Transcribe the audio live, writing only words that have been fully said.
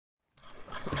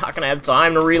not gonna have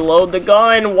time to reload the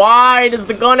gun. Why does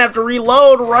the gun have to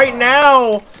reload right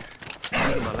now?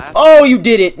 Oh, you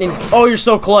did it. Oh, you're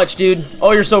so clutch, dude.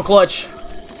 Oh, you're so clutch.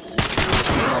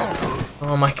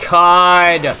 Oh my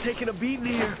god. Taking a beating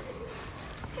here.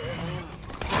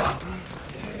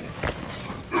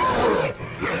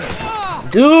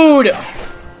 Dude.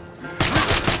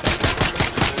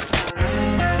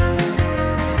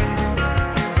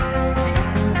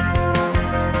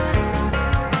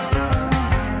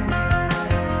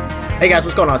 Hey guys,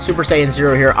 what's going on? Super Saiyan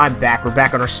Zero here. I'm back. We're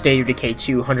back on our State of Decay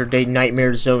 200-Day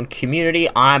Nightmare Zone community.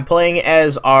 I'm playing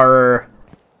as our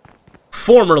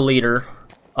former leader,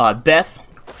 Beth.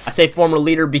 I say former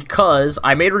leader because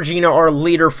I made Regina our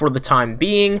leader for the time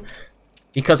being,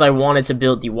 because I wanted to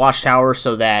build the watchtower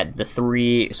so that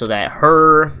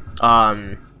her,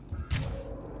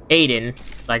 Aiden,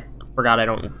 I forgot, I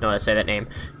don't know how to say that name,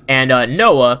 and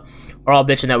Noah are all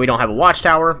bitching that we don't have a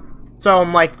watchtower. So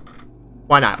I'm like,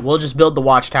 why not? We'll just build the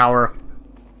watchtower,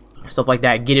 stuff like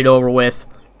that, get it over with,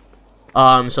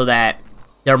 so that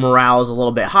their morale is a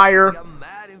little bit higher,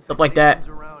 stuff like that.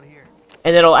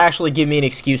 And it'll actually give me an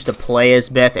excuse to play as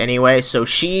Beth anyway. So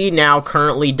she now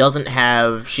currently doesn't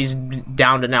have, she's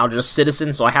down to now just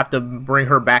citizen, so I have to bring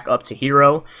her back up to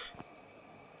hero.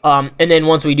 And then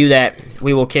once we do that,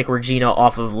 we will kick Regina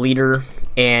off of leader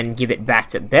and give it back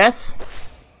to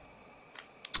Beth.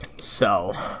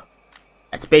 So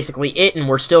that's basically it, and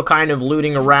we're still kind of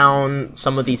looting around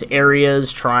some of these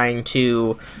areas, trying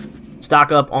to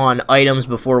stock up on items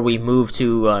before we move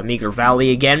to Meager Valley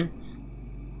again.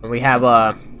 And we have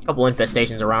a couple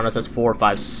infestations around us. That's 4,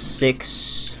 5,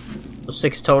 6.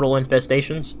 6 total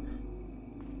infestations.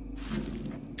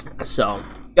 So,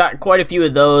 got quite a few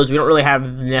of those. We don't really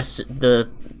have the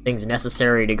things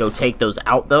necessary to go take those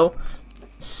out, though.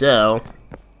 So,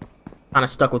 kind of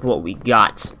stuck with what we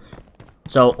got.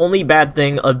 So, only bad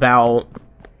thing about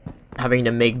having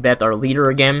to make Beth our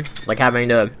leader again, like having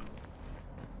to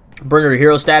bring her to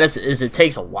hero status, is it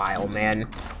takes a while, man.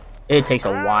 It takes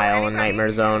a while in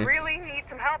Nightmare Zone. Really need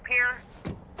some help here.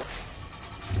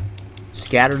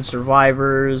 Scattered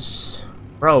survivors.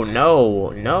 Bro,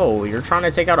 no. You're trying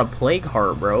to take out a plague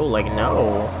heart, bro. Like,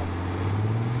 no.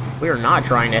 We are not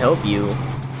trying to help you.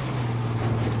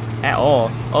 At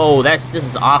all. Oh, this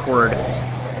is awkward.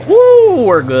 Woo,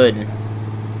 we're good.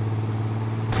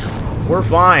 We're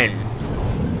fine.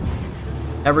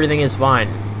 Everything is fine.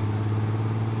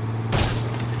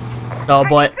 Oh,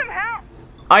 but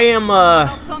I am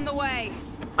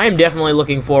definitely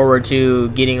looking forward to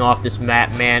getting off this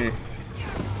map, man.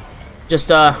 Just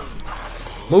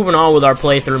moving on with our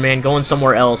playthrough, man, going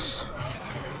somewhere else.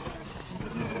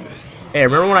 Hey,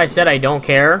 remember when I said I don't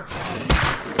care?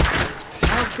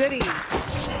 Oh, goody.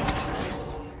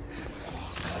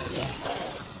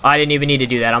 I didn't even need to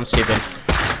do that. I'm stupid.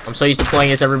 I'm so used to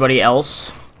playing as everybody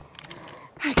else.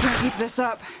 I can't keep this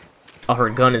up. Oh, her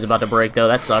gun is about to break, though.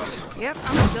 That sucks. Yep,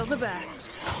 I'm still the best.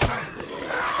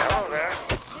 Hello there.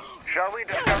 Shall we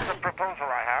discuss the proposal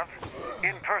I have?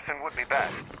 In person would be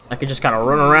best. I could just kind of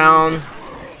run around,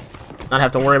 not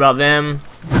have to worry about them.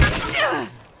 Not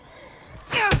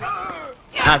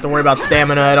have to worry about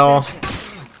stamina at all.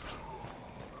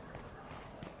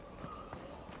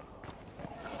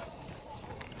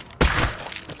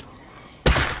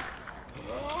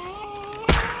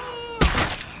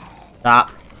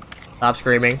 Stop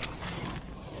screaming.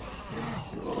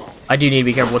 I do need to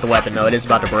be careful with the weapon, though. It is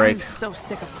about to break. I'm so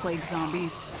sick of plague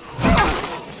zombies.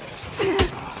 It's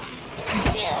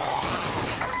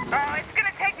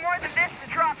gonna take more than this to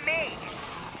drop me.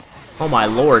 Oh my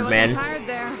lord, man. Tired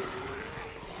there.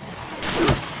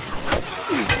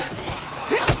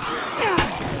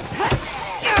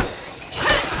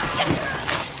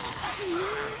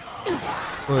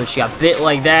 Ooh, she got bit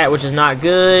like that, which is not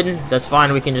good. That's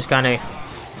fine. We can just kind of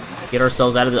get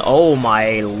ourselves out of the... Oh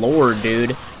my lord,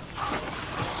 dude.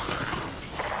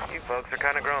 Folks are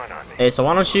kind of growing on me. Hey, so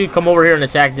why don't you come over here and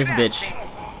attack this bitch?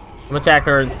 I'm attack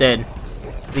her instead.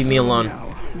 Leave me alone.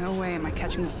 No way am I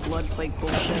catching this blood plague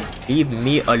bullshit. Leave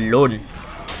me alone.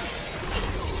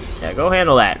 Yeah, go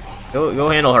handle that. Go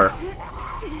handle her.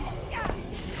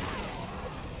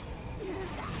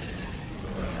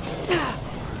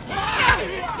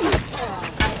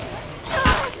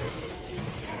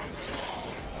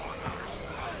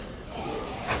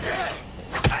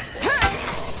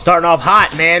 Starting off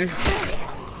hot, man.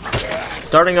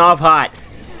 Starting off hot.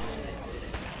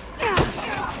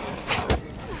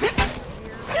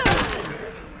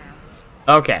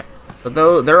 Okay.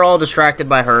 So they're all distracted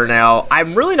by her now.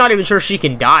 I'm really not even sure she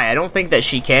can die. I don't think that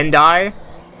she can die.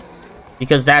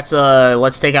 Because that's a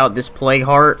let's take out this plague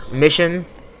heart mission.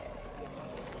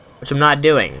 which I'm not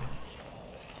doing.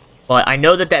 But I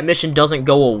know that that mission doesn't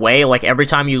go away. Like, every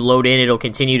time you load in, it'll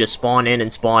continue to spawn in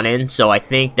and spawn in. So I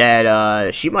think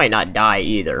that she might not die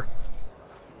either.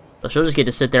 So she'll just get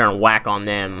to sit there and whack on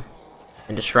them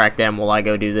and distract them while I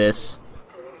go do this.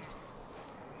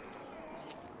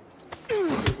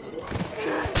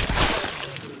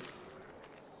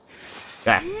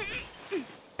 Okay.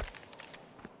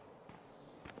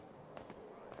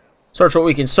 Search what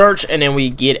we can search, and then we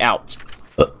get out.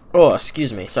 Oh,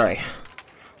 excuse me, sorry.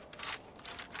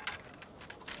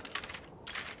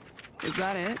 Is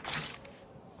that it?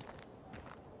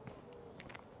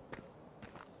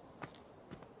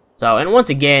 So, and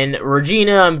once again,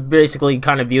 Regina, I'm basically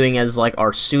kind of viewing as like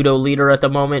our pseudo leader at the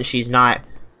moment. She's not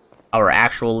our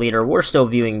actual leader. We're still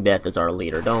viewing Death as our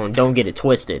leader. Don't get it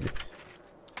twisted.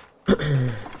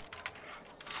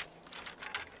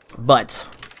 But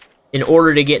in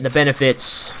order to get the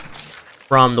benefits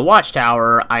from the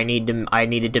Watchtower, I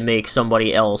needed to make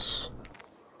somebody else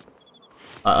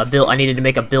I needed to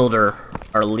make a builder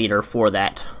our leader for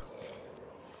that.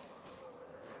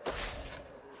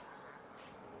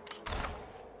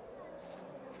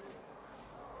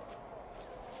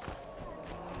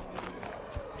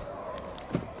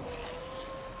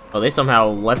 Oh, they somehow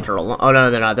left her alone. Oh,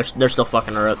 no, they're not. They're still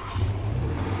fucking her up.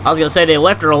 I was gonna say they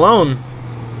left her alone.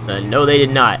 No, they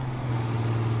did not.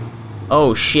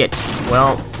 Oh, shit.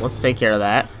 Well, let's take care of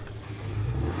that.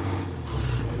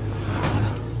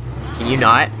 Can you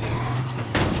not?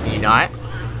 Can you not?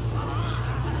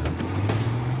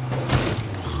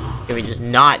 Can we just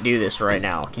not do this right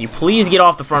now? Can you please get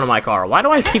off the front of my car? Why do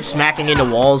I keep smacking into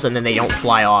walls and then they don't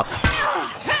fly off?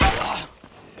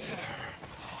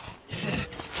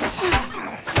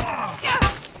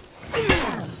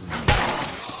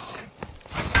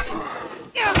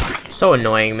 So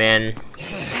annoying, man.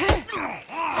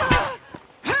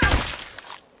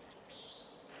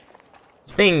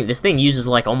 This thing uses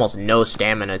like almost no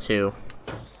stamina too.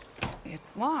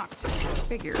 It's locked.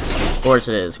 Figure. Of course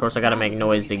it is. Of course I gotta make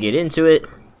noise to get into it.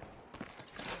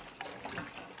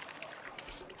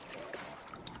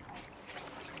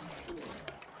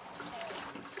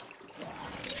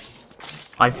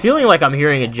 I'm feeling like I'm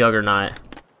hearing a juggernaut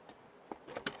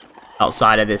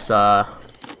outside of this damn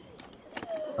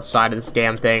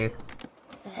thing.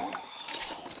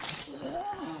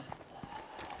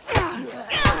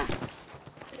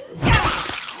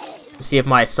 See if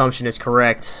my assumption is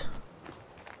correct.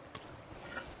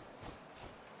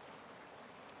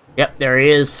 Yep, there he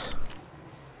is.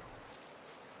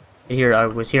 Here, I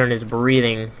was hearing his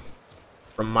breathing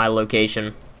from my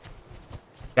location.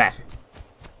 Okay.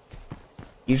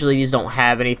 Usually these don't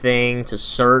have anything to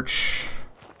search.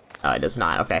 It does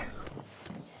not, okay.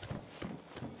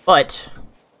 But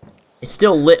it's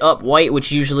still lit up white,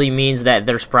 which usually means that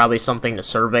there's probably something to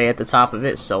survey at the top of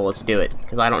it, so let's do it.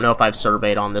 Because I don't know if I've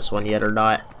surveyed on this one yet or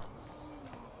not.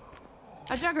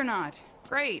 A juggernaut.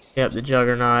 Great. Yep, the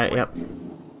juggernaut, yep.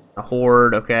 A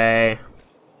horde, okay.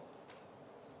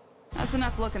 That's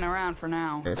enough looking around for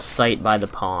now. And a site by the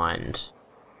pond.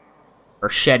 Or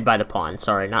shed by the pond,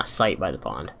 sorry, not site by the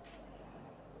pond.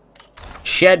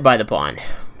 Shed by the pond.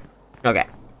 Okay.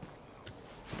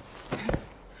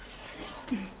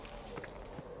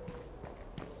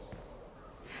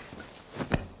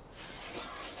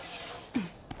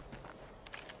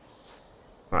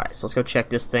 Alright, so let's go check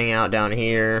this thing out down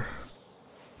here.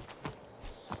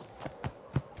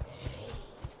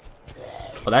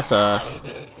 Oh, that's a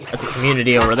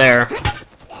community over there.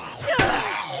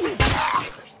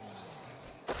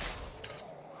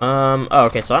 Oh,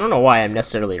 okay, so I don't know why I'm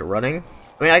necessarily running.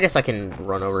 I mean, I guess I can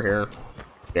run over here.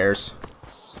 Who cares?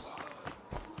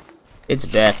 It's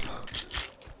Beth.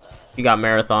 You got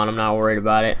Marathon, I'm not worried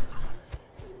about it.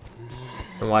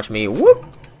 And watch me, whoop!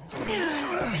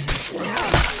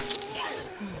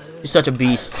 You're such a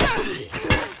beast.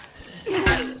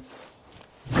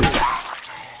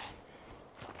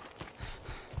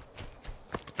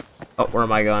 Oh, where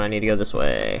am I going? I need to go this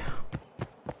way.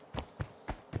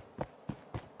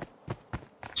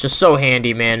 It's just so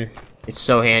handy, man. It's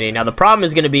so handy. Now, the problem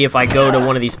is going to be if I go to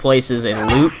one of these places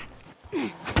and loot,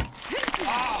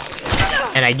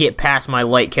 and I get past my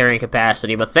light carrying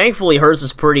capacity. But thankfully, hers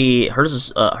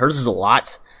is a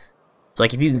lot. It's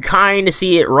like if you can kind of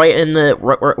see it right in the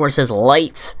where it says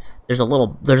light, there's a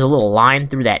little line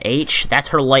through that H. That's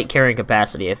her light carrying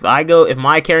capacity. If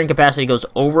my carrying capacity goes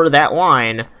over that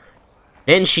line,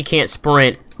 then she can't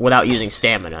sprint without using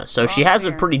stamina. So she has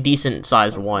a pretty decent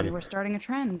sized one. We're starting a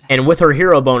trend. And with her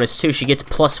hero bonus too, she gets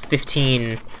plus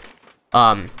 15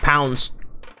 pounds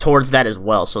towards that as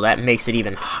well. So that makes it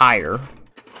even higher.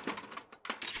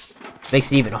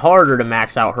 Makes it even harder to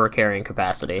max out her carrying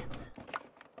capacity.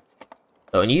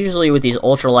 So, and usually with these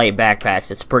ultralight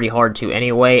backpacks, it's pretty hard to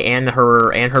anyway. And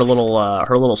her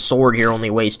little sword here only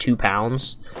weighs 2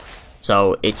 pounds,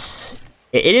 so it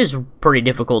is pretty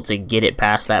difficult to get it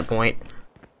past that point.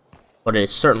 But it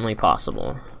is certainly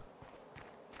possible.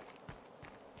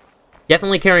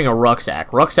 Definitely carrying a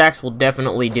rucksack. Rucksacks will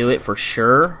definitely do it for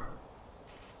sure.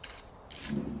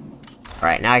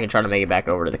 Alright, now I can try to make it back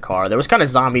over to the car. There was kind of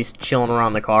zombies chilling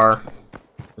around the car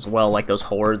as well, like those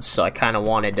hordes, so I kind of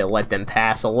wanted to let them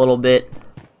pass a little bit.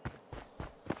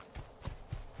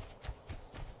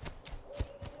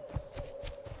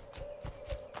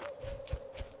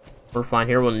 We're fine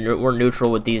here. We're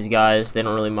neutral with these guys. They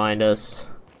don't really mind us.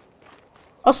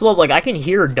 I also love, like, I can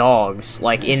hear dogs,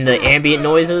 like, in the ambient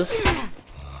noises.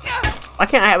 Why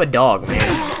can't I have a dog,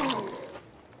 man?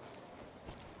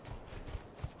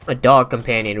 A dog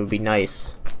companion would be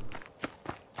nice.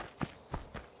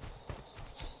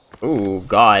 Oh,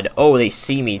 God. Oh, they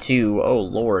see me, too. Oh,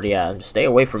 Lord, yeah. Stay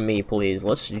away from me, please.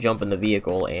 Let's jump in the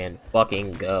vehicle and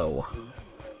fucking go.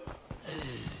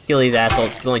 Kill these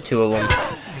assholes. There's only 2 of them.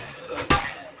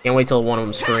 Can't wait till one of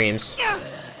them screams.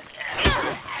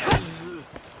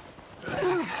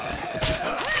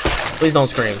 Please don't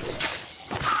scream.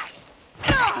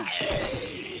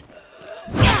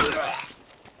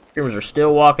 Screamers are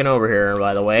still walking over here,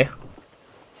 by the way.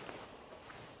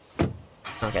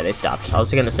 Okay, they stopped. I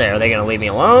was gonna say, are they gonna leave me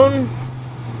alone?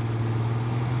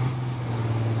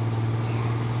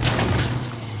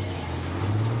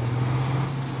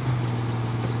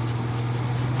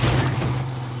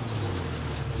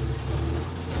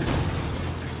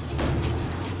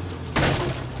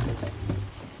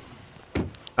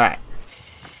 Alright.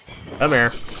 Come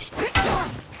here.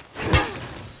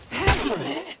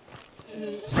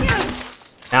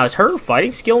 Now, is her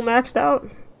fighting skill maxed out?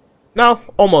 No,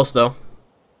 almost, though.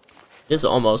 It's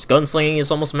almost. Gunslinging is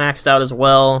almost maxed out as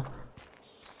well.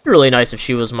 It'd be really nice if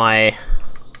she was my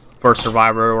first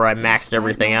survivor where I maxed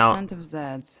everything out.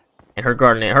 And her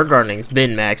gardening's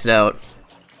been maxed out.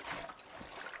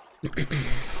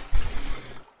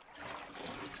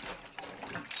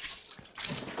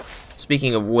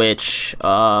 Speaking of which,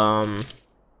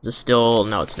 is it still...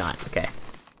 No, it's not. Okay.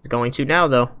 It's going to now,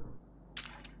 though.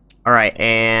 Alright,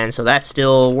 and so that's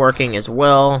still working as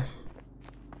well.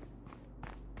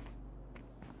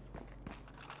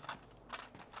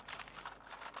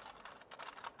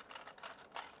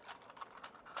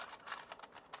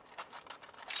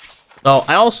 Oh,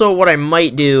 I also, what I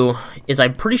might do is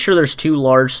I'm pretty sure there's 2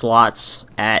 large slots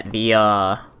at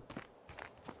the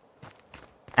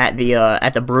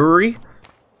brewery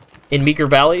in Meeker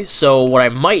Valley. So what I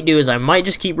might do is I might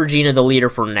just keep Regina the leader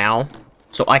for now,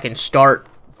 so I can start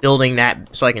building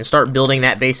that. So I can start building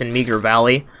that base in Meeker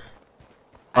Valley.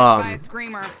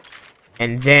 Screamer.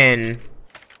 And then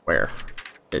where?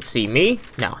 Did it see me?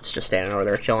 No, it's just standing over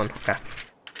there chilling. Okay.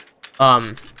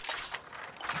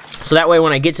 So that way,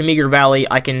 when I get to Meeker Valley,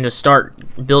 I can just start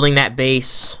building that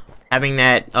base, having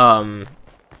that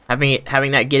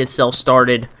get itself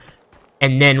started,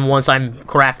 and then once I'm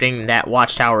crafting that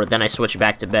watchtower, then I switch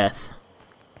back to Beth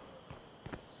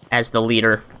as the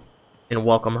leader and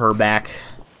welcome her back.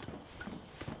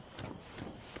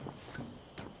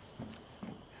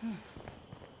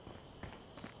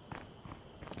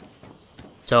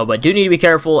 So, but do need to be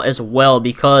careful as well,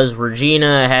 because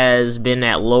Regina has been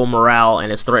at low morale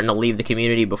and has threatened to leave the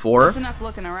community before. That's enough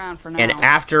looking around for now. And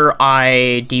after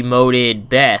I demoted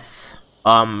Beth,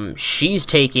 she is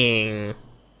taking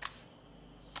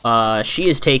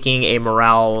a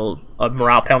morale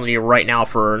penalty right now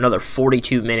for another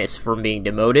 42 minutes from being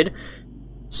demoted.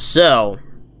 So,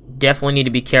 definitely need to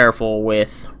be careful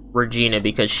with Regina,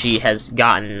 because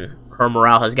her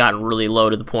morale has gotten really low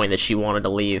to the point that she wanted to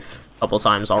leave couple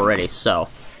times already, so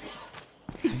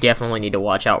definitely need to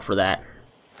watch out for that.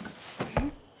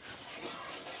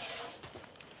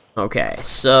 Okay,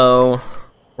 so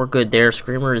we're good there.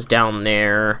 Screamer is down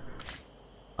there.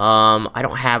 I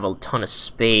don't have a ton of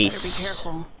space. Better be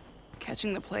careful.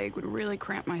 Catching the plague would really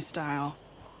cramp my style.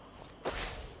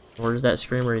 Where's that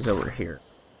Screamer? He's over here.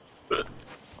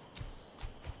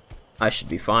 I should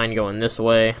be fine going this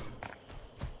way.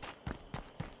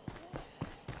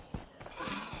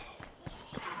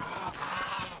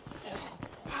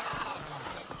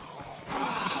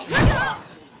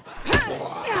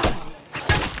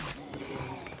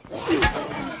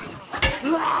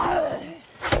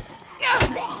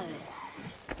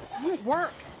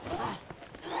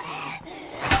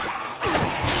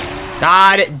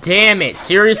 God damn it,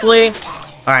 seriously?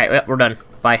 Alright, we're done.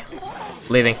 Bye.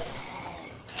 Leaving.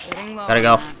 Gotta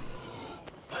go.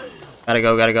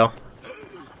 Gotta go.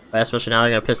 Especially now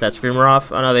they're gonna piss that screamer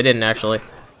off. Oh no, they didn't actually.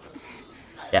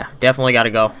 Yeah, definitely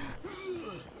gotta go.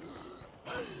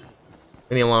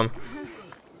 Leave me alone.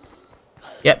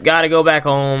 Yep, gotta go back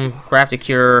home, craft a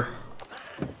cure.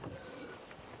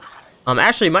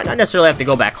 Actually, might not necessarily have to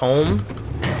go back home.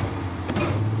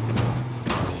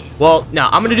 Well, no,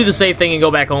 I'm gonna do the safe thing and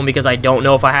go back home because I don't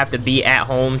know if I have to be at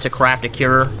home to craft a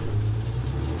cure.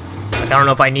 Like, I don't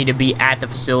know if I need to be at the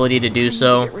facility to do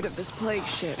so. Get rid of this plague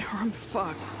shit, or I'm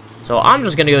fucked. So I'm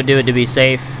just gonna go do it to be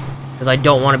safe, because I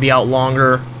don't want to be out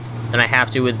longer than I have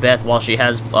to with Beth while she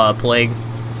has plague.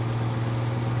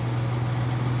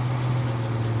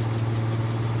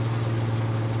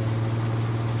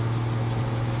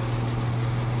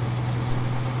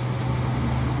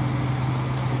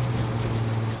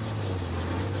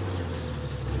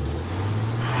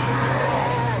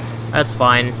 That's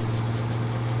fine.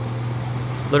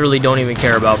 Literally don't even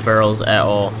care about ferals at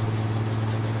all.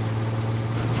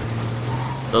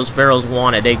 Those ferals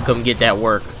want it, they can come get that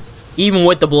work. Even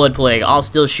with the blood plague, I'll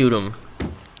still shoot them.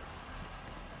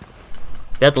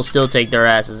 Beth will still take their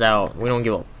asses out. We don't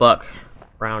give a fuck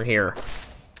around here.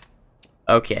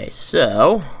 Okay,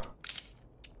 so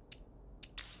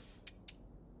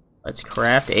let's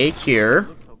craft a cure.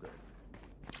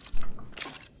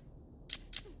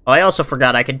 Oh, I also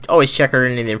forgot I could always check her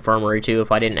in the infirmary too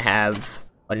if I didn't have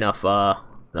enough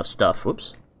enough stuff.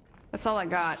 Whoops. That's all I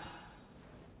got.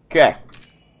 Okay.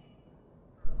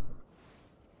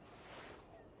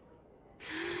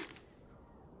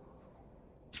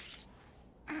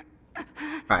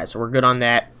 Alright, so we're good on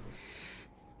that.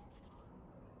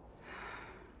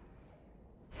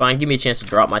 Fine, give me a chance to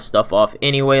drop my stuff off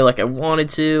anyway, like I wanted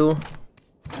to.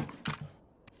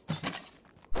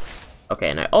 Okay,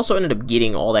 and I also ended up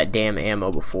getting all that damn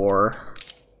ammo before,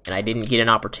 and I didn't get an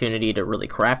opportunity to really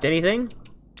craft anything.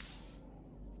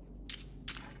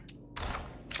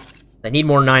 I need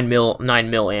more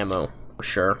 9mm ammo, for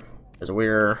sure, because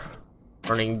we're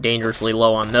running dangerously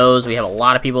low on those. We have a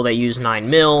lot of people that use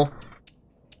 9mm,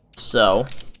 so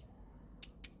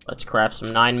let's craft some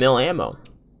 9mm ammo.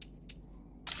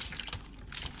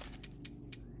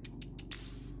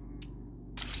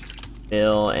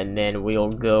 And then we'll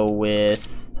go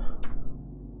with,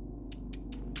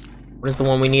 what is the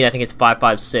one we need? I think it's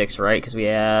 5.56, right? Because we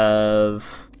have,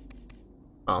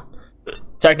 oh,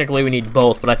 technically we need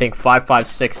both, but I think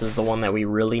 5.56 is the one that we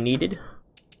really needed.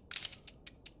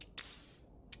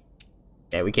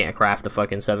 Yeah, we can't craft the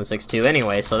fucking 7.62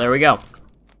 anyway, so there we go.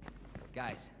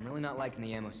 Guys, I'm really not liking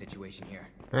the ammo situation here.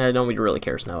 Nobody really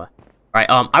cares, Noah. Alright,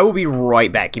 I will be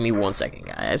right back. Give me 1 second,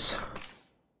 guys.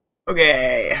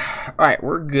 Okay, alright,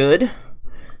 we're good.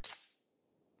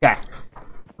 Okay,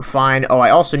 we're fine. Oh,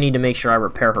 I also need to make sure I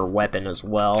repair her weapon as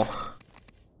well,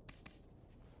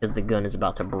 because the gun is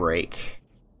about to break.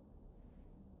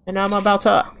 And I'm about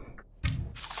to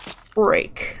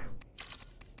break.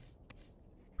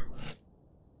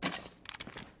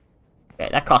 Okay,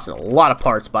 that costed a lot of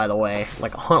parts, by the way.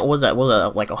 Like, what was that?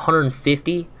 Like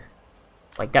 150?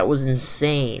 Like, that was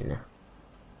insane.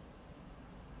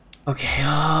 Okay,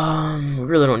 we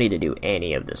really don't need to do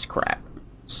any of this crap.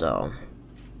 So,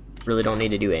 really don't need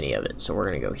to do any of it. So we're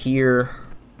gonna go here.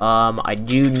 I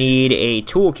do need a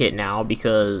toolkit now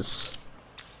because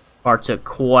car took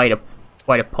quite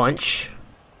a punch.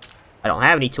 I don't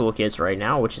have any toolkits right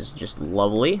now, which is just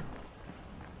lovely.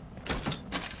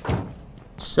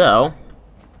 So,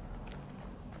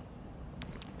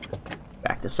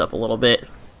 back this up a little bit.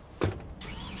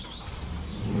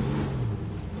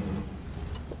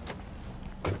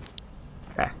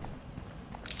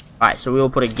 Alright, so we'll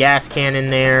put a gas can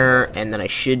in there, and then I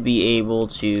should be able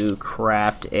to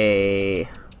craft a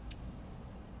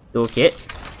toolkit.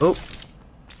 Oh,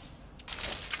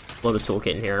 load a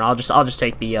toolkit in here, and I'll just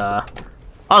take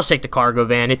the cargo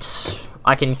van.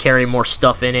 I can carry more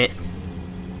stuff in it.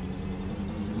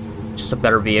 It's just a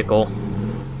better vehicle.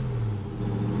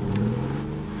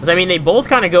 Because I mean, they both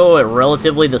kind of go at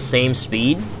relatively the same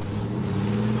speed.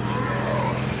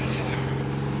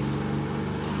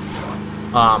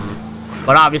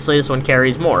 But obviously this one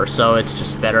carries more, so it's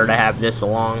just better to have this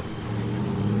along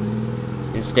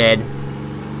instead.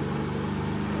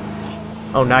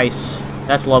 Oh, nice.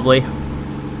 That's lovely. From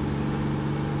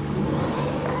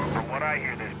what I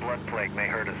hear, this blood plague may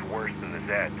hurt us worse than the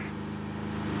Zeds.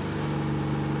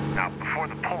 Now, before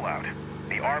the pullout,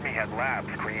 the Army had labs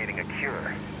creating a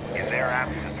cure. In their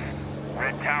absence,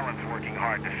 Red Talon's working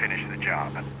hard to finish the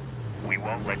job. We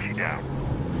won't let you down.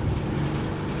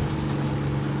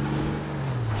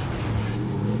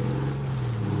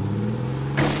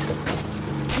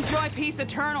 Enjoy peace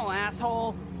eternal,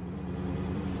 asshole.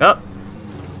 Oh.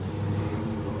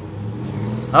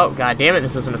 Oh, god damn it,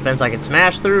 this isn't a fence I can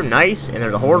smash through. Nice. And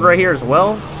there's a horde right here as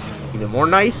well. Even more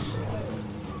nice.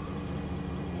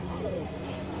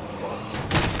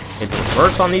 Hit the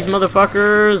reverse on these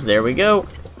motherfuckers. There we go.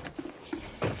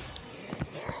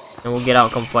 And we'll get out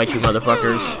and come fight you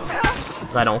motherfuckers.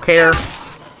 I don't care.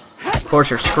 Of course,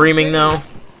 you're screaming, though.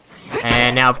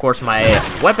 And now, of course, my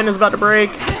weapon is about to break.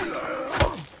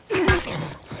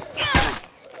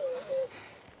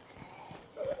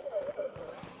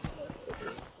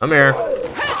 I'm here.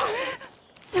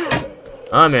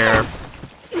 I'm here.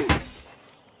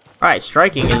 Alright,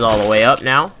 striking is all the way up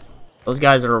now. Those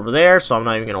guys are over there, so I'm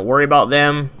not even going to worry about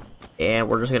them. And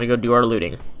we're just going to go do our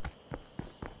looting.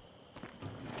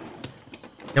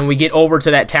 And we get over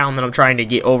to that town that I'm trying to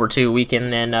get over to. We can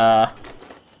then, Oh,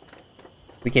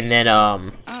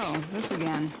 this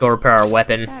again. go repair our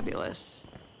weapon. Fabulous.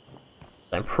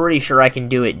 I'm pretty sure I can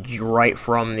do it right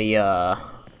from the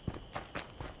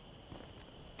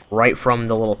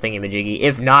little thingy-majiggy.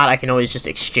 If not, I can always just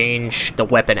exchange the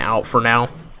weapon out for now.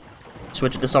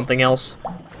 Switch it to something else.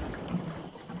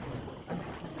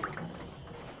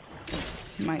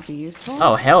 Might be useful.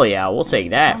 Oh, hell yeah, we'll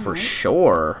take that for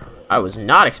sure. I was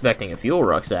not expecting a fuel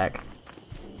rucksack.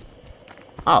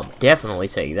 I'll definitely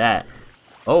take that.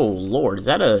 Oh, Lord, is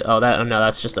that a... Oh, that... Oh, no,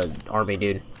 that's just an army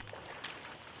dude.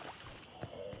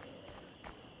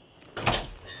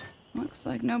 Looks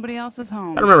like nobody else is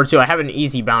home. I remember, too, I have an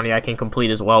easy bounty I can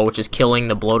complete as well, which is killing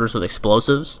the bloaters with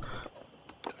explosives.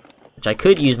 Which I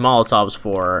could use Molotovs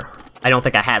for. I don't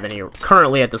think I have any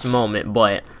currently at this moment,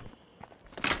 but...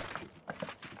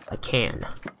 I can.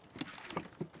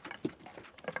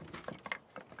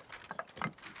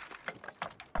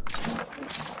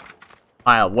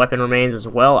 Weapon remains as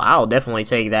well. I'll definitely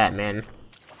take that, man.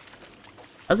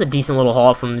 That's a decent little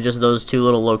haul from just those two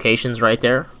little locations right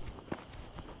there.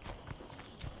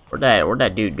 Where'd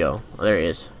that dude go? Oh, there he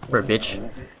is. Where, bitch?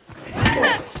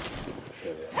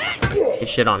 Get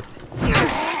shit on.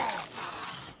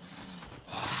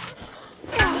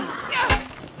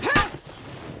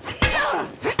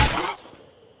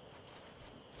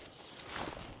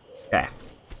 Okay.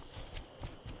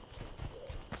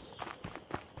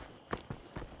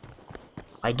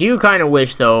 I do kind of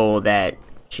wish, though, that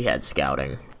she had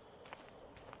scouting.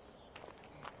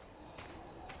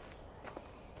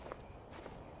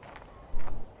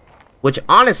 Which,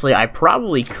 honestly, I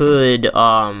probably could,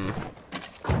 let's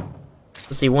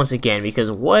see, once again,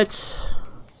 because what?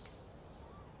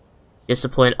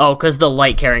 Discipline. Oh, because the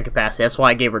light carrying capacity. That's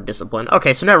why I gave her discipline.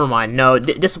 Okay, so never mind. No,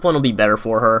 discipline will be better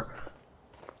for her.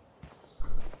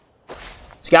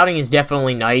 Scouting is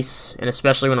definitely nice, and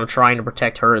especially when I'm trying to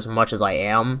protect her as much as I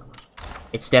am.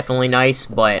 It's definitely nice,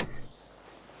 but...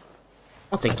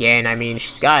 Once again, I mean,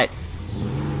 she's got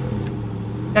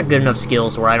good enough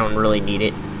skills where I don't really need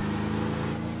it.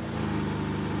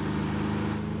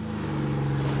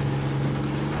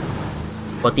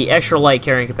 But the extra light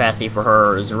carrying capacity for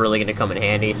her is really going to come in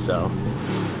handy, so...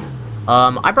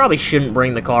 I probably shouldn't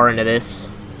bring the car into this.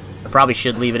 I probably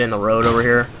should leave it in the road over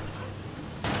here.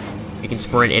 You can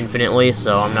sprint infinitely,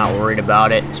 so I'm not worried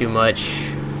about it too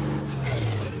much.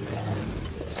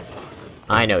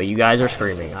 I know, you guys are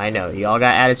screaming. I know, y'all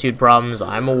got attitude problems.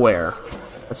 I'm aware.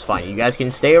 That's fine. You guys can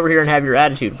stay over here and have your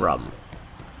attitude problem.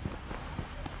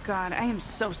 God, I am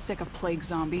so sick of plague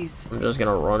zombies. I'm just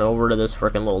gonna run over to this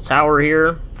frickin' little tower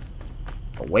here.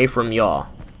 Away from y'all.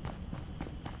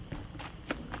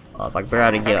 If I can figure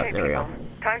out how to get up. There we go.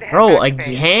 Bro,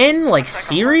 again? Like,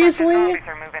 seriously?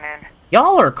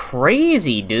 Y'all are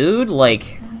crazy, dude.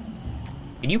 Like,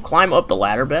 can you climb up the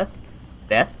ladder, Beth?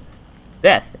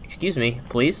 Beth, excuse me,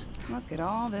 please. Look at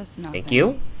all this nothing. Thank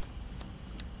you.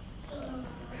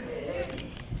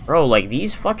 Bro, like,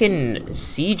 these fucking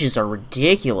sieges are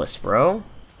ridiculous, bro.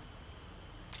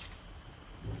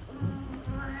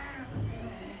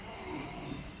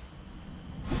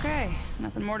 Okay,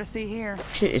 nothing more to see here.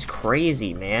 Shit is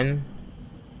crazy, man.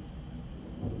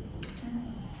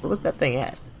 Where was that thing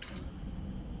at?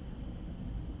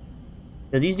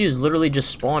 No, these dudes literally just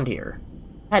spawned here.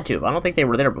 Had to. I don't think they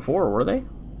were there before, were they?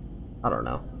 I don't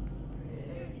know.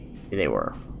 Maybe they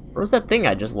were. Where was that thing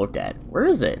I just looked at? Where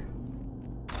is it?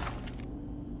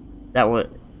 That was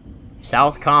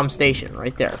Southcom Station,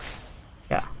 right there.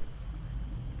 Yeah.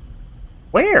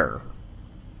 Where?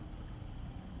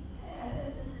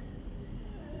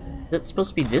 Is it supposed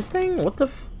to be this thing? What the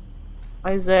f...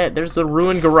 Why is that? There's the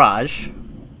ruined garage.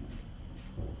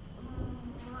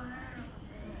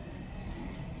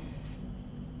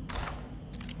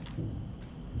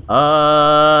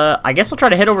 I guess I'll try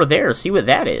to head over there, see what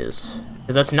that is.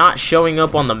 Because that's not showing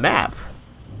up on the map.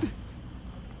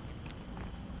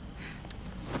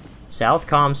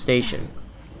 Southcom Station.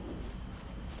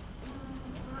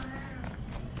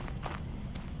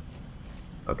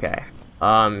 Okay.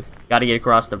 Gotta get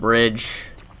across the bridge.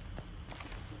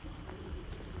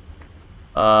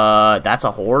 That's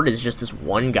a horde? Is just this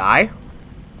one guy?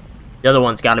 The other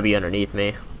one's gotta be underneath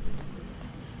me.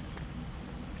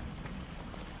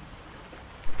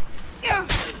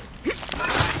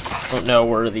 Don't know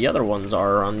where the other ones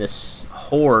are on this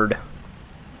horde.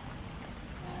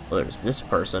 Well, there's this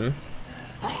person.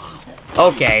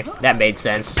 Okay, that made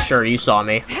sense. Sure, you saw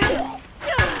me. I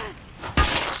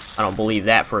don't believe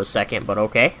that for a second, but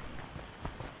okay.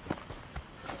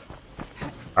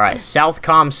 Alright,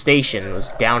 Southcom Station was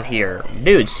down here.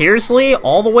 Dude, seriously?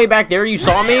 All the way back there you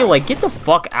saw me? Like, get the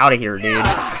fuck out of here, dude.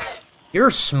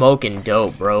 You're smoking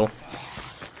dope, bro.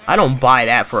 I don't buy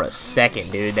that for a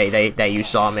second, dude, that you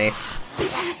saw me.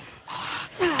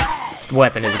 This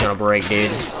weapon is gonna break,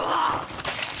 dude.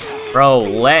 Bro,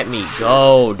 let me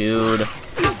go, dude.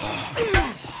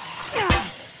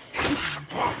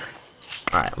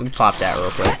 Alright, let me pop that real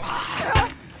quick.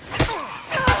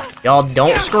 Y'all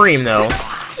don't scream, though.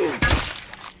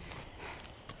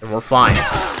 And we're fine.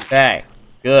 Okay,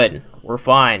 good. We're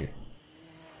fine.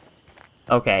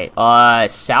 Okay,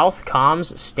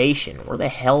 Southcom's Station. Where the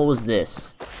hell was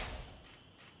this?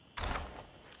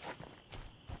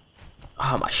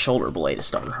 Oh, my shoulder blade is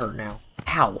starting to hurt now.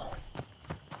 Ow.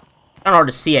 Kind of hard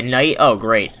to see at night. Oh,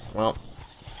 great. Well.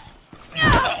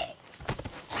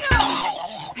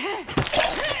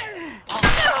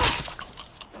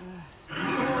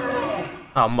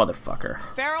 Oh, motherfucker.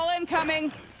 Feral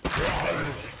incoming.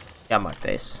 Got my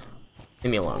face.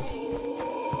 Leave me alone.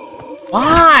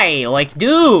 Why? Like,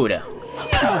 dude!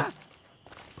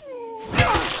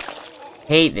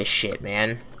 Hate this shit,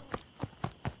 man.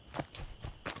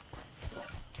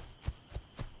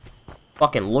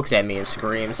 Fucking looks at me and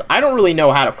screams. I don't really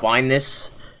know how to find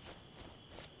this.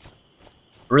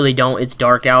 Really don't. It's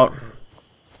dark out.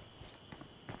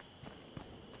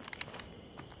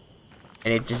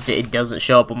 And it doesn't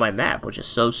show up on my map, which is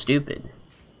so stupid.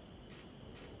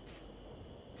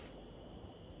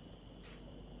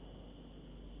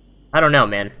 I don't know,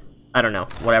 man. I don't know.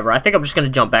 Whatever. I think I'm just gonna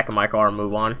jump back in my car and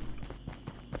move on.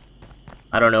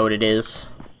 I don't know what it is.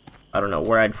 I don't know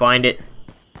where I'd find it.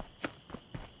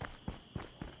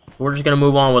 We're just gonna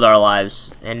move on with our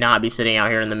lives and not be sitting out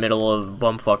here in the middle of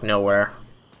bumfuck nowhere.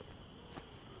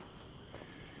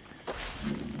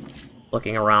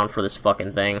 Looking around for this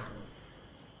fucking thing.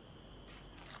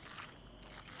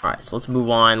 Alright, so let's move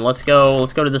on. Let's go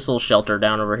to this little shelter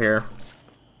down over here.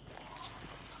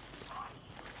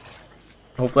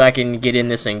 Hopefully I can get in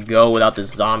this and go without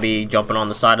this zombie jumping on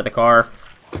the side of the car.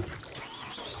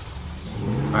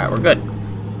 Alright, we're good.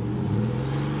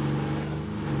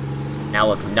 Now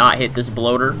let's not hit this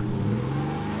bloater.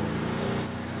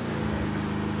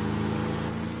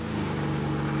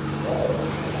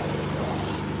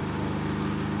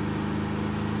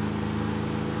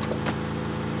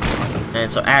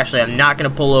 And so actually I'm not going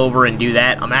to pull over and do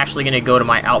that. I'm actually going to go to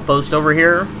my outpost over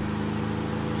here.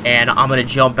 And I'm going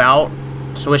to jump out.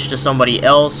 Switch to somebody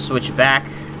else, switch back.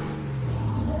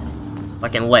 I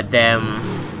can let them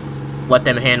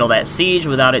handle that siege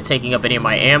without it taking up any of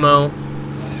my ammo.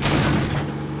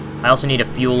 I also need to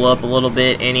fuel up a little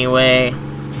bit anyway.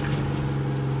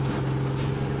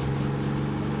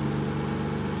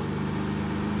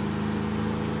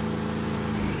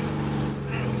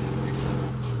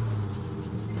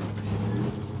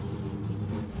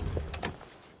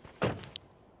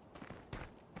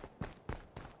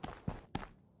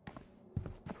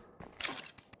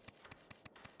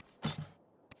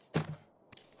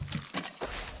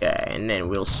 Okay, and then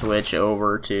we'll switch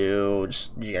over to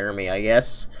just Jeremy, I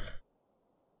guess.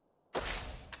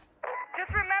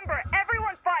 Just remember,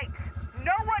 everyone fights.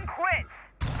 No one quits.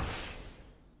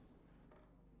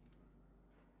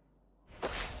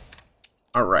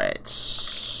 Alright.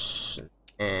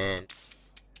 And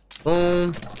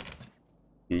boom.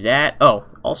 Do that. Oh,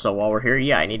 also while we're here,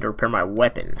 yeah, I need to repair my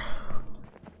weapon.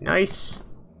 Nice.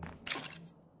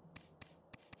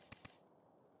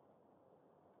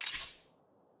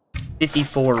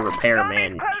 .54 repair,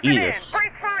 man. Jesus.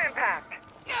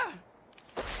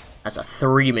 That's a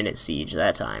 3-minute siege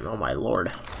that time. Oh my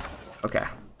lord. Okay.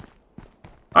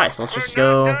 Alright, so let's just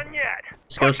go.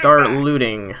 Let's go start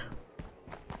looting.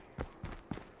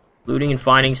 Looting and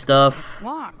finding stuff.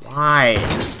 Locked. Why?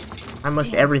 Why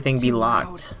must everything be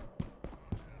locked?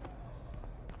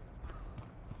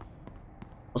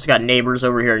 Also got neighbors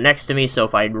over here next to me, so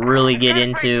if I really get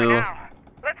into...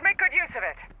 Let's make good use of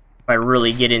it. If I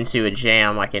really get into a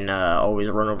jam, I can always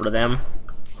run over to them.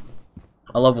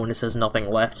 I love when it says nothing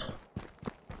left.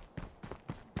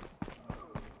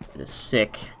 is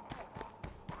sick.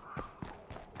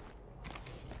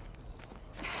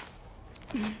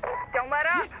 Don't let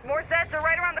up! More Zeds are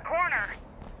right around the corner!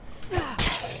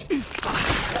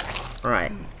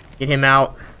 Alright. Get him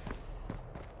out.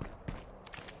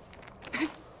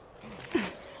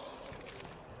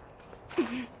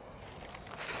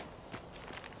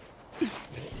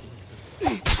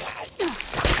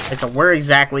 Okay, so where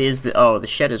exactly is the... Oh, the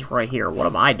shed is right here. What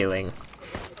am I doing?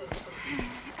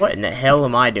 What in the hell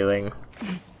am I doing?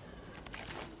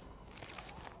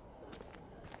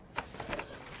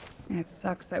 It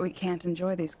sucks that we can't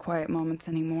enjoy these quiet moments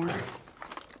anymore.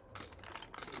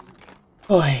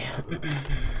 Boy.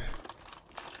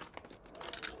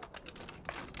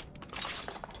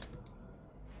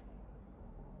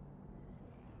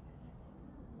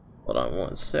 Hold on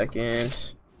 1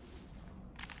 second.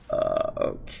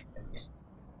 Okay.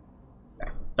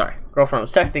 Sorry, girlfriend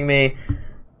was texting me.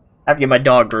 I have to get my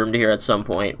dog groomed here at some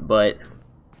point, but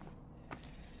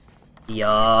yeah,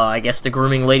 I guess the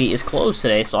grooming lady is closed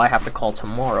today, so I have to call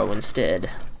tomorrow instead.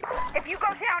 If you go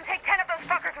down, take 10 of those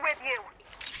fuckers with you!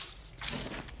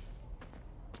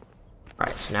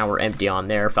 Alright, so now we're empty on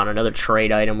there. Found another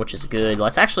trade item, which is good.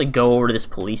 Let's actually go over to this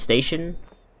police station.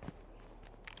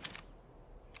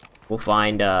 We'll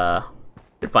find,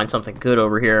 something good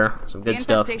over here. Some good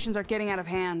stuff. The infestations are getting out of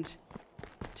hand.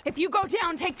 If you go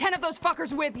down, take 10 of those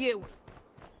fuckers with you!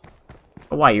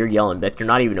 Why you're yelling, Beth? You're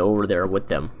not even over there with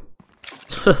them.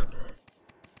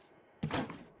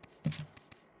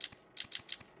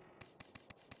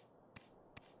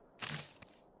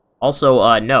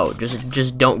 Also, no,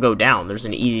 just don't go down. There's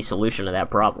an easy solution to that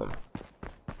problem.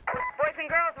 Boys and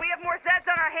girls, we have more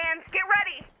Zeds on our hands. Get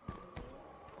ready!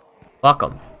 Fuck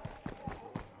them.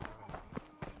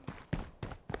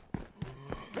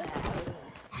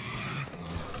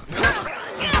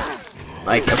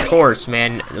 Like, of course,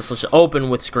 man. Let's just open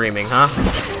with screaming, huh?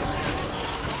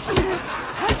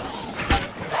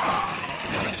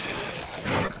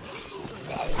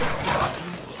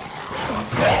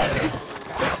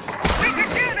 We can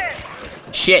do this!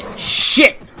 Shit!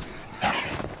 Shit!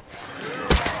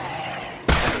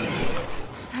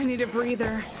 I need a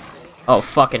breather. Oh,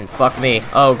 fuck me.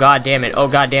 Oh, god damn it. Oh,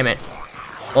 god damn it.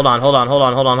 Hold on. Show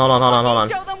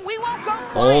them we won't go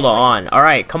Hold on.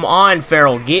 Alright, come on,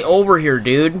 Farrell. Get over here,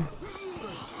 dude.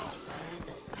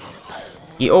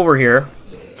 Get over here.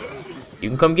 You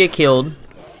can come get killed.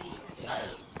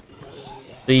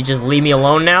 So you just leave me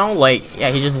alone now? Like, yeah,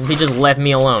 he just left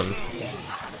me alone.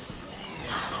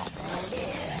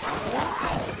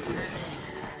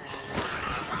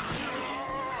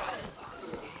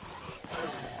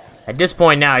 At this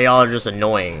point now, y'all are just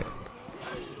annoying.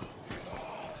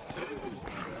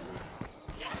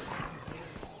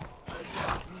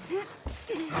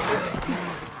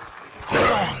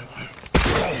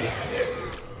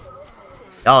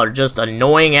 Y'all are just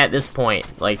annoying at this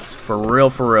point. Like, for real,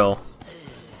 for real.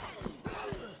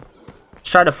 Let's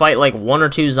try to fight like 1 or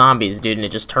 2 zombies, dude, and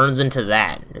it just turns into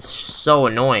that. It's so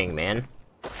annoying, man.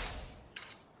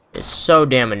 It's so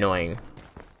damn annoying.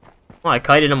 Well, I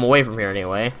kited him away from here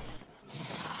anyway.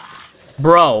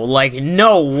 Bro, like,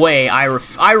 no way. I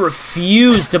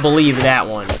refuse to believe that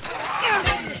one.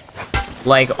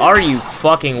 Like, are you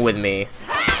fucking with me?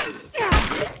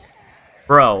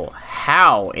 Bro,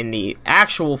 how in the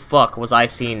actual fuck was I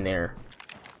seen there?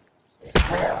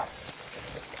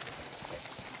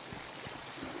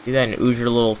 Do that and ooze your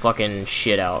little fucking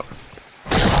shit out.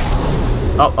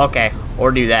 Oh, okay.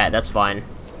 Or do that, that's fine.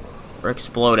 Or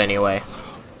explode anyway.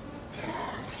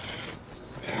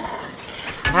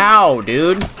 How,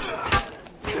 dude?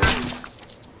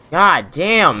 God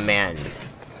damn, man.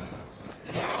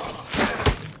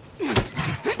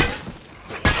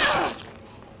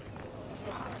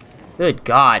 Good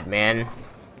God, man.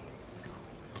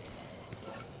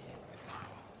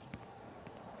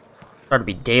 Start to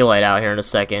be daylight out here in a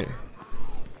second.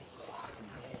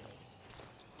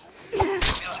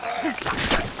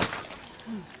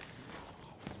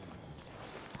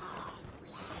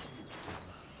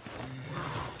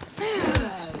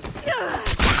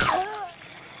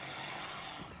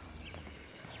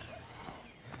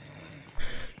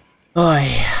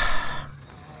 Oy.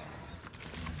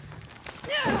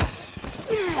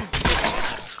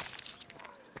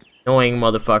 Annoying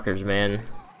motherfuckers, man.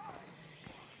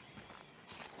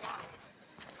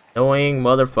 Annoying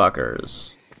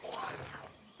motherfuckers.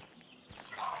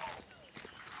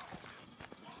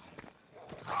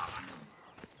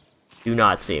 Do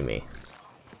not see me.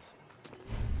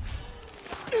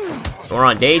 We're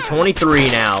on day 23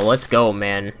 now. Let's go,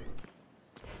 man.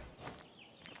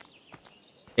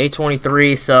 Day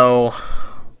 23, so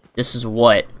this is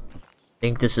what?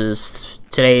 think this is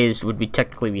today's would be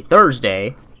technically be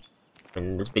Thursday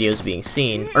when this video is being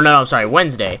seen. Or no, I'm sorry,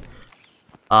 Wednesday.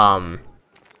 So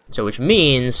which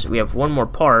means we have one more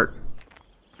part.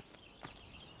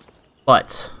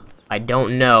 But I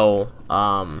don't know.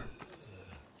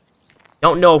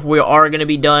 Don't know if we are gonna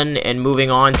be done and moving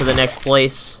on to the next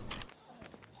place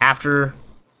after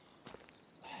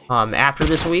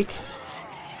this week.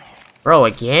 Bro,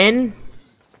 again?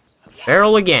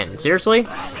 Feral again? Seriously?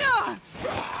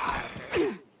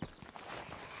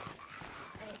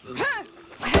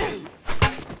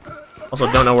 Also,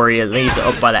 don't know where he is. I think he's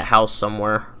up by that house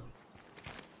somewhere.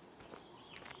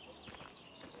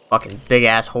 Fucking big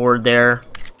ass horde there.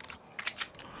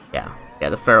 Yeah,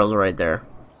 the feral's right there.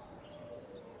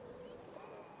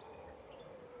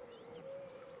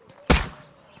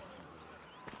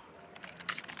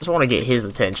 Just want to get his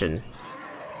attention.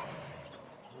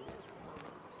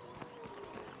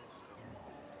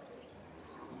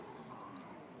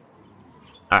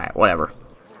 Alright, whatever.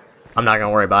 I'm not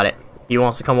gonna worry about it. If he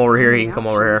wants to come over here, he can come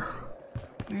over here.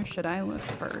 Where should I look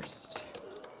first?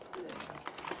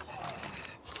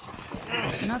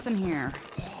 Nothing here.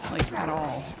 Like, at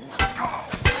all.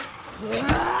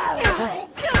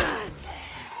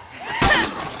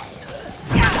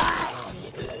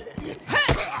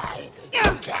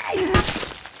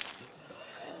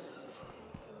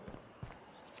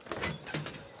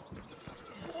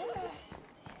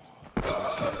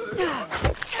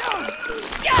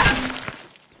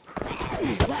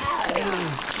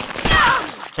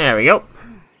 There we go.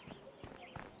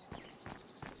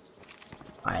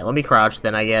 Alright, let me crouch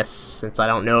then, I guess, since I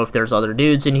don't know if there's other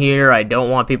dudes in here. I don't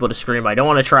want people to scream. I don't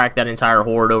want to track that entire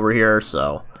horde over here,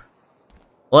 so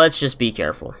let's just be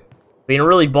careful. Being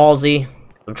really ballsy.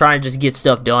 I'm trying to just get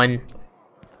stuff done.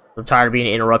 I'm tired of being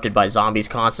interrupted by zombies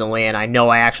constantly, and I know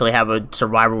I actually have a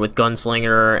survivor with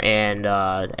gunslinger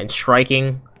and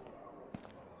striking.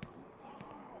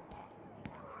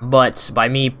 But by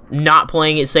me not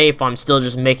playing it safe, I'm still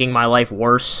just making my life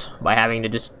worse by having to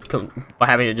just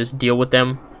deal with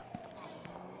them.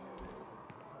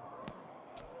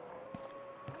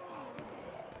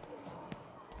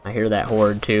 I hear that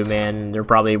horde too, man. They're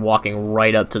probably walking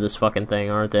right up to this fucking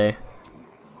thing, aren't they?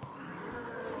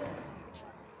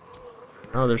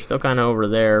 Oh, they're still kind of over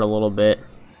there a little bit.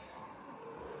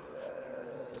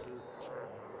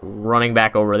 Running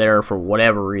back over there for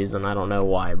whatever reason. I don't know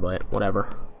why, but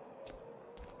whatever.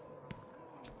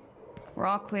 We're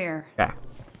all clear. Okay.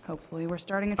 Hopefully we're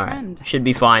starting a All trend. right. Should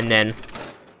be fine then.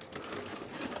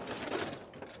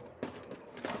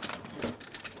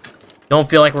 Don't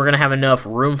feel like we're gonna have enough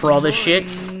room for all this shit.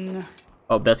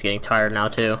 Oh, Beth's getting tired now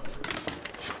too.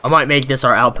 I might make this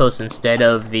our outpost instead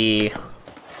of the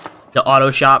auto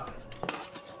shop.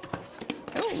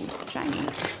 Oh, shiny.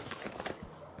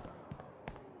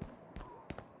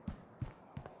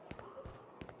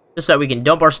 Just so we can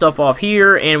dump our stuff off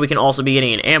here, and we can also be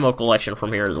getting an ammo collection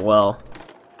from here as well.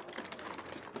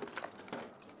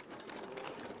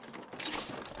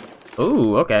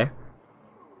 Ooh, okay.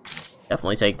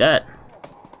 Definitely take that.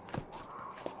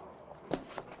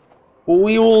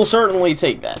 We will certainly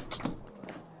take that.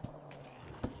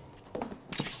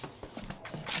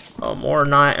 Oh, more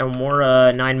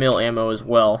 9mm ammo as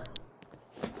well.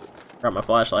 Forgot my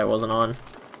flashlight wasn't on.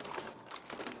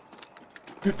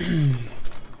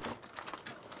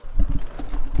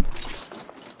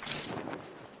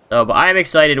 So, but I am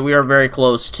excited. We are very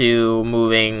close to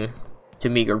moving to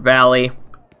Meager Valley.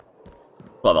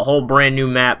 We'll have a whole brand new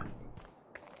map.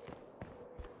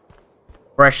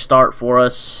 Fresh start for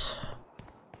us.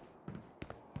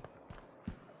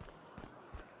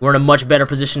 We're in a much better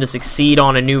position to succeed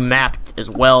on a new map as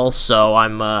well, so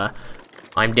I'm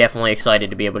definitely excited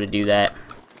to be able to do that.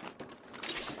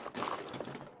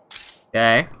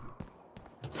 Okay.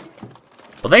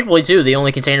 Well, thankfully, too, the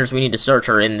only containers we need to search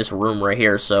are in this room right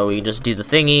here, so we can just do the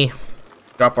thingy,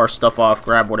 drop our stuff off,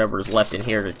 grab whatever's left in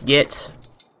here to get.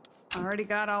 I already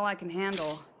got all I can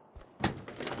handle.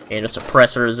 And a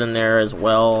suppressor is in there as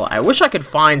well. I wish I could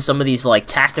find some of these, like,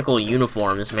 tactical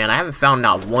uniforms, man. I haven't found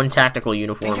not one tactical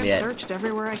uniform I've yet. searched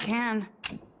everywhere I can.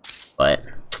 But,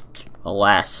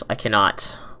 alas, I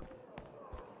cannot.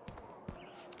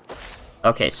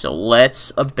 Okay, so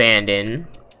let's abandon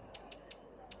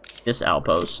this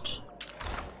outpost.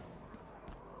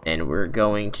 And we're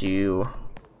going to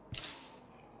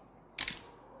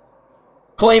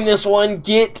claim this one,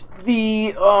 get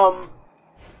the, oh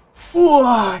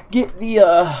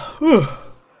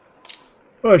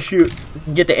shoot.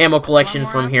 Get the ammo collection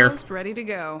One more from here. outpost ready to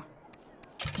go.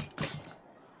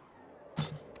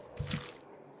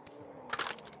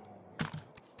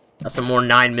 Got some more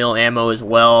 9mm ammo as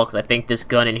well, because I think this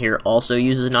gun in here also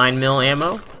uses 9mm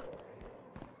ammo.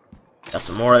 Got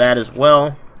some more of that as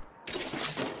well.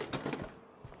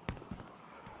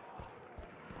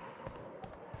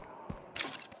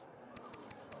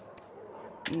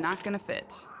 Not gonna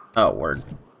fit. Oh, word.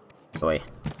 Boy.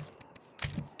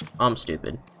 I'm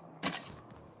stupid.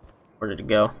 Where did it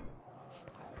go?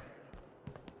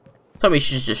 Tell me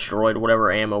she just destroyed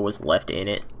whatever ammo was left in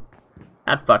it.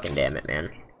 God fucking damn it,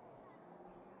 man.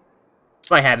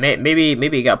 Might have, maybe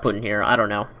it got put in here. I don't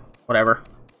know. Whatever.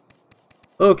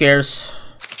 Who cares?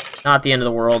 Not the end of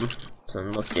the world. So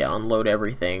let's see, unload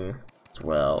everything as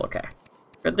well. Okay.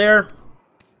 Good there.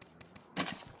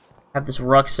 Have this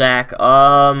rucksack.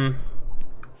 I'm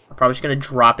probably just gonna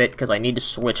drop it because I need to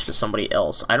switch to somebody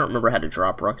else. I don't remember how to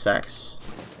drop rucksacks.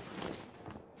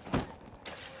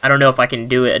 I don't know if I can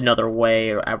do it another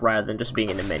way rather than just being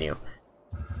in the menu.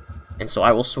 And so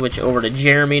I will switch over to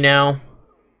Jeremy now.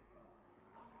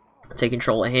 Take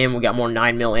control of him. We got more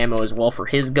 9mm ammo as well for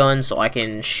his gun, so I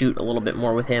can shoot a little bit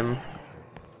more with him.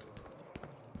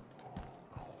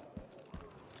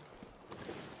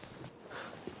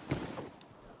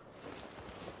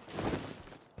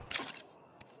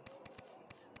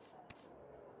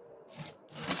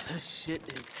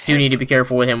 Do need to be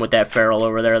careful with him with that feral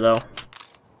over there, though.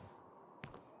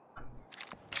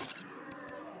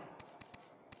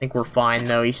 I think we're fine,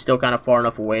 though. He's still kind of far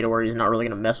enough away to where he's not really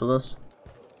going to mess with us.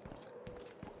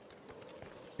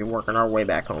 We're working our way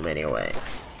back home anyway.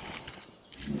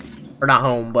 Or not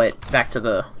home, but back to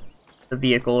the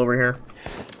vehicle over here.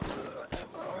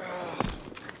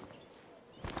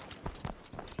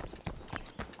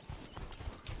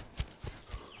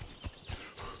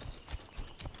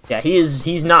 Yeah,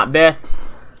 he's not Beth.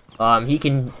 He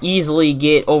can easily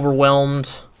get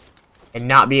overwhelmed and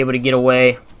not be able to get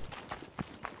away.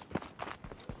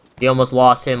 We almost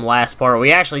lost him last part.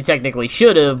 We actually technically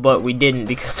should have, but we didn't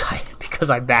because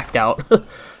I backed out.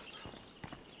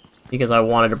 Because I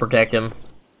wanted to protect him.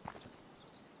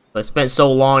 But I spent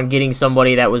so long getting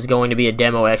somebody that was going to be a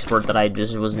demo expert that I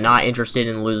just was not interested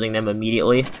in losing them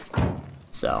immediately.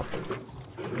 So.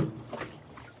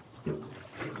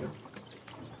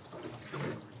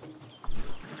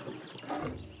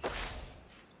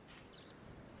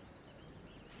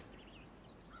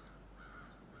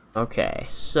 Okay,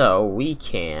 so we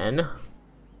can...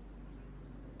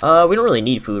 we don't really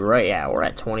need food, right? Yeah, we're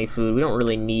at 20 food. We don't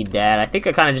really need that. I think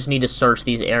I kind of just need to search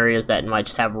these areas that might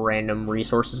just have random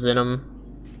resources in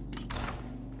them.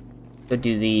 Go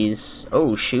do these.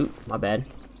 Oh, shoot. My bad.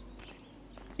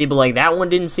 See, but like, that one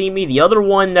didn't see me. The other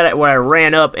one that where I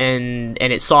ran up and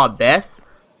it saw Beth,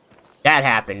 that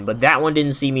happened. But that one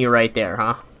didn't see me right there,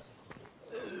 huh?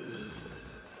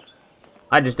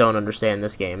 I just don't understand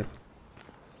this game.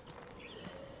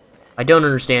 I don't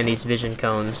understand these vision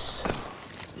cones.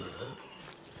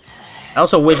 I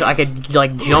also wish I could,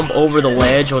 like, jump over the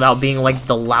ledge without being, like,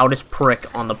 the loudest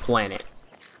prick on the planet.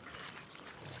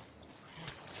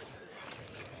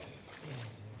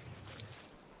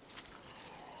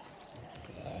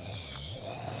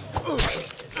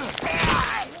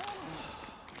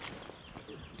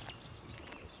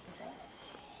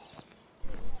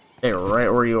 Stay right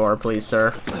where you are, please,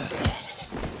 sir.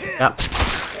 Yep.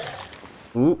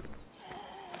 Ooh.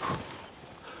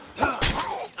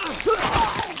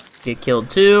 Get killed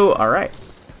too. Alright.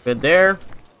 Good there.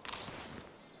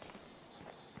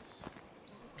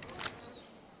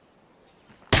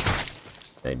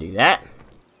 Did I do that?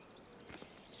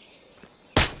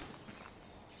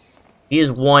 He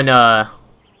is one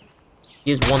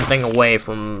thing away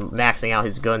from maxing out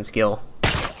his gun skill.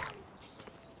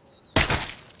 That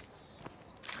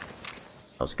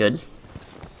was good.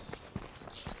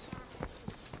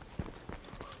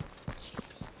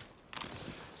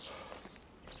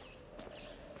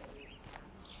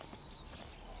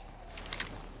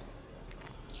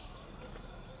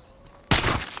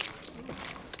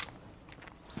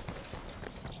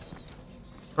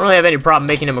 I don't really have any problem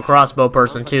making him a crossbow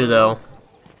person too, though.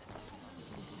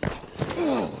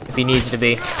 If he needs to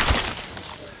be.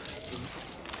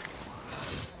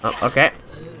 Oh, okay.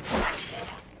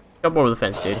 Jump over the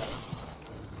fence, dude.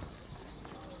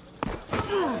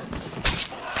 I'll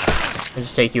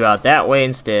just take you out that way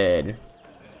instead.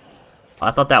 I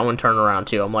thought that one turned around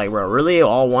too. I'm like, bro, really?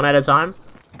 All one at a time?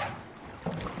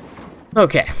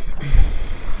 Okay.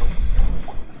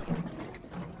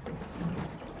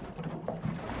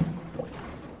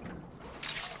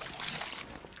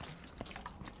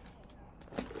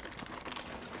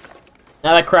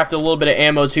 Now that I crafted a little bit of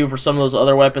ammo too for some of those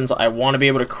other weapons, I want to be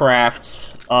able to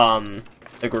craft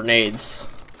the grenades.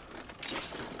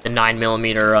 The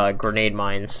 9mm grenade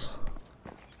mines.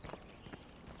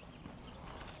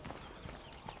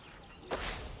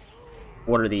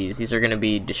 What are these? These are gonna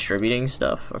be distributing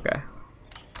stuff? Okay.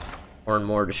 More and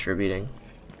more distributing.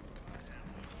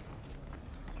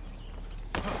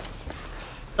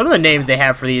 Some of the names they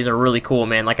have for these are really cool,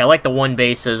 man. Like, I like the one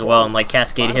base as well in, like,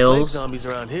 Cascade Hills. Zombies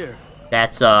around here.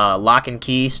 That's, lock and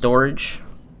key storage.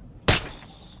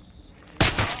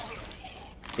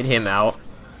 Get him out.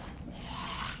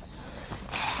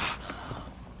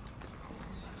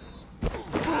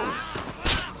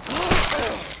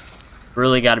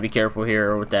 Really gotta be careful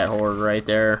here with that horde right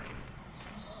there.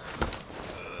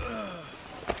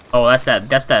 Oh, that's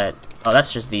that. Oh,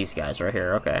 that's just these guys right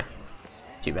here. Okay.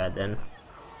 Too bad then.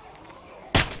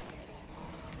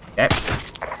 Okay.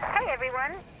 Hey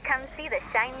everyone, come see the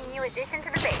shiny new addition to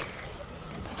the base.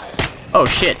 Oh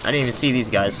shit, I didn't even see these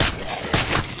guys.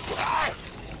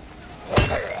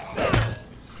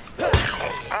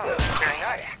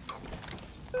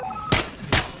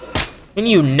 Can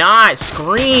you not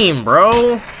scream,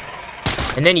 bro?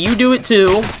 And then you do it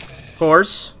too, of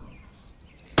course.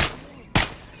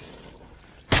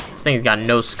 This thing's got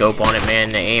no scope on it,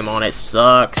 man. The aim on it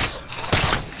sucks.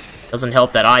 Doesn't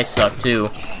help that I suck too.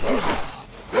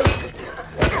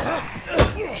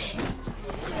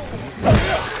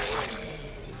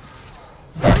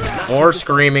 More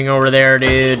screaming over there,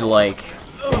 dude. Like,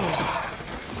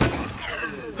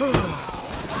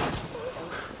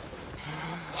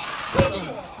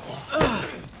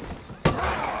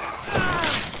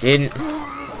 didn't.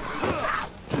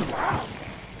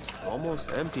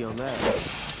 Almost empty on that.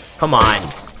 Come on.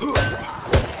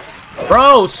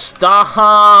 Bro,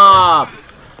 stop!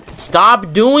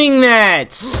 Stop doing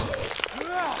that!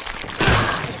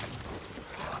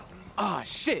 Ah,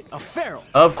 shit, a feral.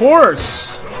 Of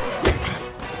course!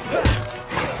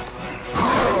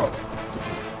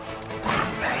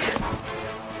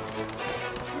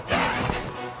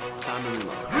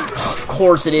 Of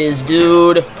course it is,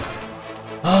 dude.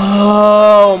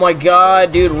 Oh my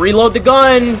god, dude. Reload the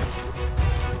gun!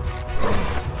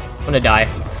 I'm gonna die.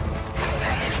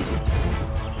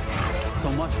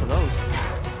 So much for those.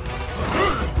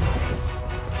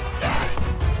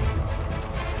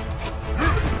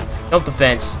 Jump the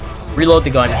fence. Reload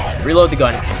the gun. Reload the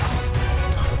gun.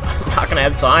 I'm not gonna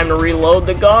have time to reload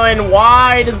the gun.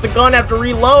 Why does the gun have to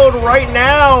reload right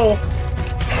now?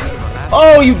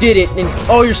 Oh, you did it. And,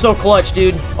 oh, you're so clutch,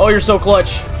 dude. Oh, you're so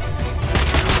clutch.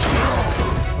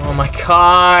 Oh my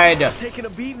god. Taking a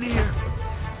beating here.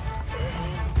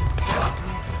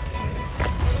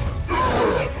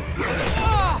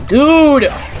 Dude!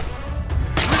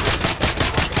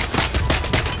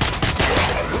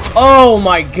 Oh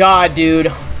my god, dude.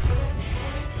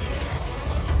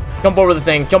 Jump over the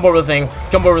thing. Jump over the thing.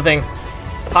 Jump over the thing.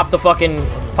 Pop the fucking...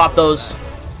 Pop those.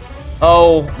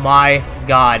 Oh my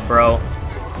god, bro.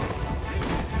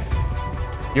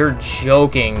 You're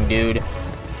joking, dude.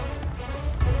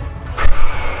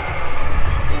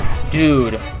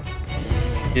 Dude.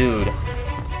 Dude.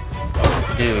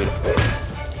 Dude.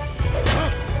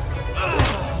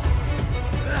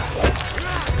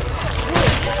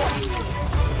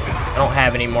 I don't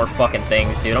have any more fucking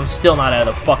things, dude. I'm still not out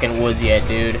of the fucking woods yet,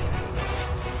 dude.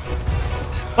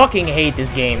 Fucking hate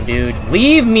this game, dude.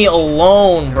 Leave me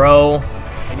alone, bro.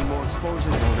 Any more exposure?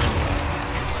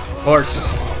 Of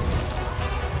course.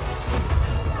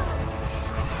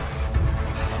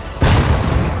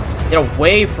 Get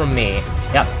away from me.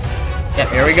 Yep. Yep,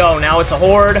 here we go. Now it's a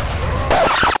horde.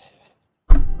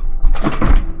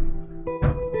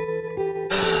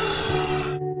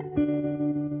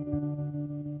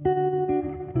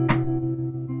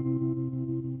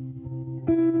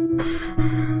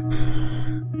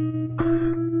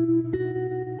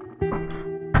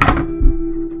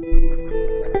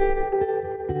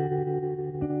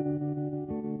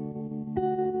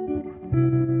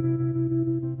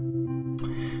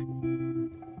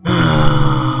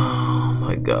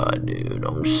 God, dude,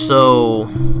 I'm so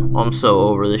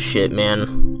over this shit, man.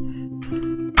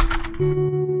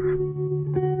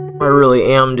 I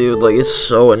really am, dude. Like, it's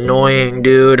so annoying,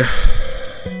 dude.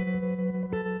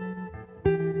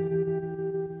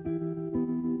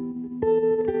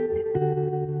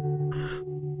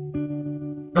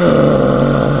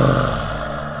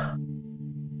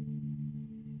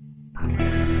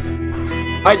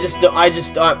 I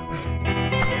just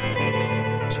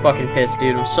fucking pissed,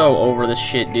 dude. I'm so over this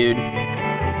shit, dude.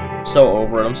 I'm so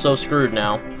over it. I'm so screwed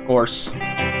now, of course.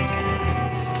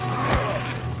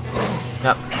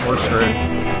 Yep, we're screwed.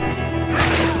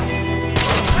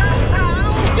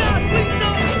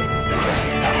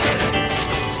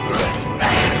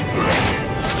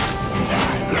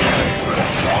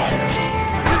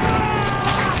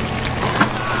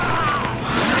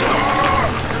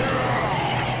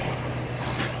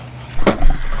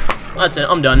 That's it.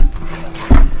 I'm done.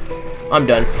 I'm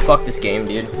done. Fuck this game,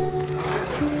 dude.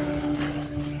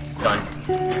 Done.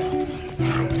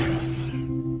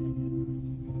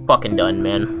 Fucking done,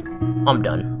 man. I'm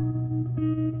done.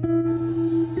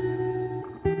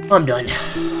 I'm done.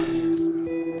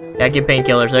 Yeah, get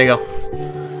painkillers. There you go.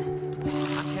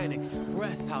 I can't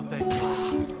express how thankful I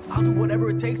am. I'll do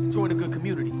whatever it takes to join a good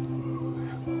community.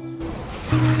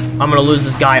 I'm gonna lose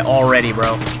this guy already,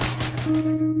 bro.